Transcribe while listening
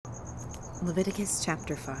Leviticus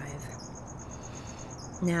chapter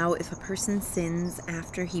 5. Now, if a person sins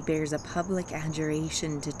after he bears a public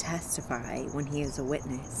adjuration to testify when he is a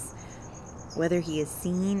witness, whether he is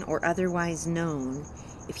seen or otherwise known,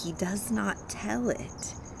 if he does not tell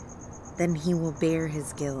it, then he will bear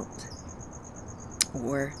his guilt.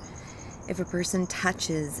 Or if a person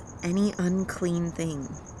touches any unclean thing,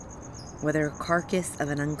 whether a carcass of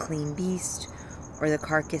an unclean beast, or the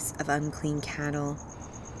carcass of unclean cattle,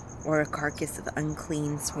 or a carcass of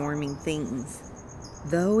unclean swarming things,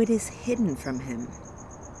 though it is hidden from him,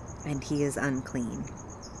 and he is unclean,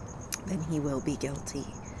 then he will be guilty.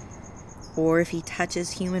 Or if he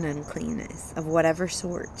touches human uncleanness of whatever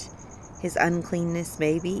sort his uncleanness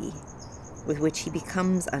may be, with which he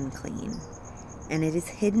becomes unclean, and it is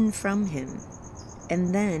hidden from him,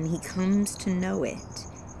 and then he comes to know it,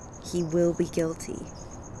 he will be guilty.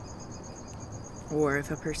 Or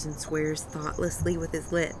if a person swears thoughtlessly with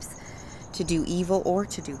his lips to do evil or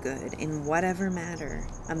to do good, in whatever matter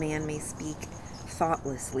a man may speak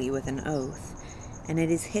thoughtlessly with an oath, and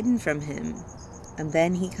it is hidden from him, and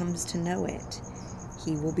then he comes to know it,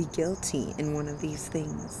 he will be guilty in one of these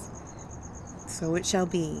things. So it shall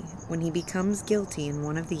be, when he becomes guilty in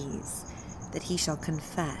one of these, that he shall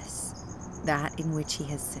confess that in which he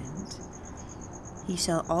has sinned. He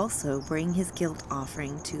shall also bring his guilt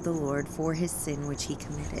offering to the Lord for his sin which he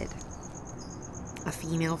committed, a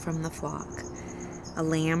female from the flock, a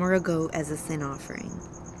lamb or a goat as a sin offering.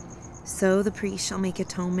 So the priest shall make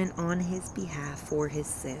atonement on his behalf for his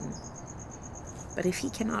sin. But if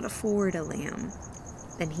he cannot afford a lamb,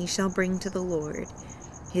 then he shall bring to the Lord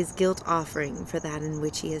his guilt offering for that in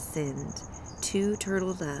which he has sinned, 2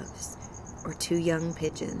 turtle doves or 2 young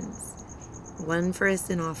pigeons, one for a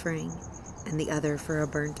sin offering and the other for a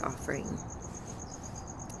burnt offering.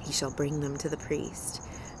 He shall bring them to the priest,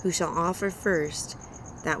 who shall offer first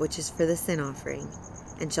that which is for the sin offering,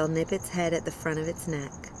 and shall nip its head at the front of its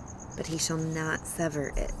neck, but he shall not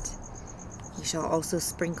sever it. He shall also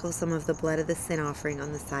sprinkle some of the blood of the sin offering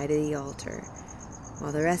on the side of the altar,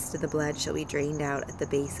 while the rest of the blood shall be drained out at the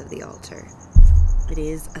base of the altar. It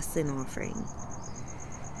is a sin offering.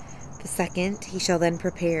 The second he shall then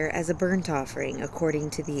prepare as a burnt offering according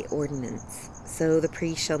to the ordinance. So the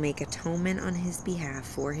priest shall make atonement on his behalf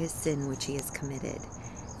for his sin which he has committed,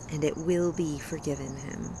 and it will be forgiven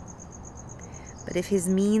him. But if his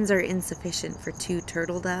means are insufficient for 2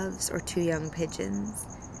 turtle doves or 2 young pigeons,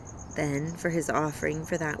 then for his offering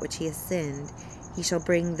for that which he has sinned, he shall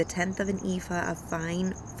bring the 1/10 of an ephah of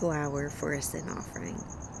fine flour for a sin offering.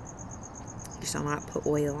 He shall not put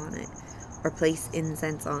oil on it, or place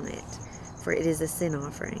incense on it, for it is a sin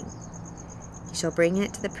offering. He shall bring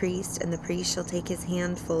it to the priest, and the priest shall take his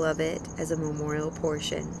handful of it as a memorial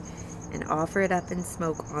portion, and offer it up in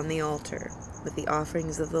smoke on the altar, with the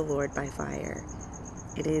offerings of the Lord by fire.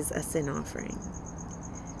 It is a sin offering.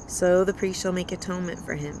 So the priest shall make atonement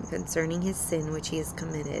for him concerning his sin which he has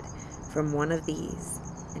committed from one of these,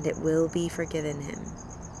 and it will be forgiven him.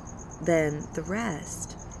 Then the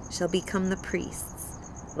rest shall become the priest's,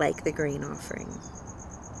 like the grain offering.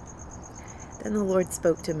 Then the Lord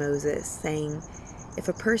spoke to Moses, saying, If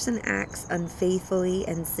a person acts unfaithfully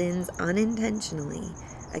and sins unintentionally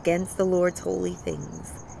against the Lord's holy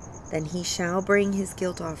things, then he shall bring his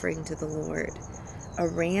guilt offering to the Lord, a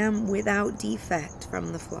ram without defect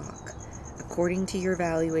from the flock, according to your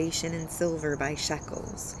valuation in silver by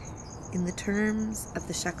shekels, in the terms of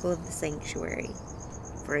the shekel of the sanctuary,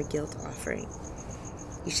 for a guilt offering.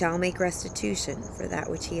 He shall make restitution for that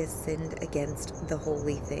which he has sinned against the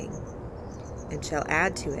holy thing, and shall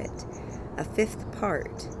add to it a 5th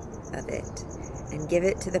part of it, and give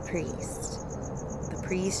it to the priest. The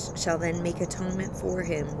priest shall then make atonement for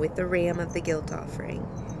him with the ram of the guilt offering,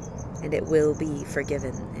 and it will be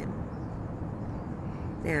forgiven him.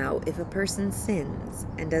 Now, if a person sins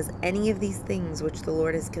and does any of these things which the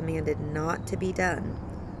Lord has commanded not to be done,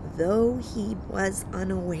 though he was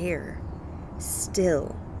unaware,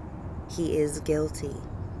 still he is guilty,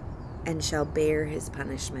 and shall bear his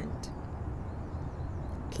punishment.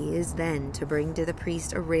 He is then to bring to the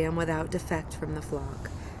priest a ram without defect from the flock,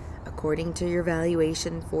 according to your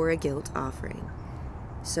valuation for a guilt offering.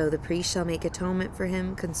 So the priest shall make atonement for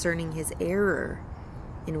him concerning his error,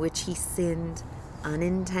 in which he sinned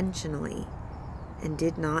unintentionally and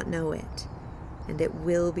did not know it, and it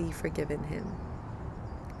will be forgiven him.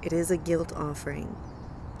 It is a guilt offering.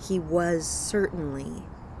 He was certainly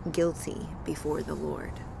guilty before the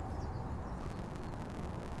Lord.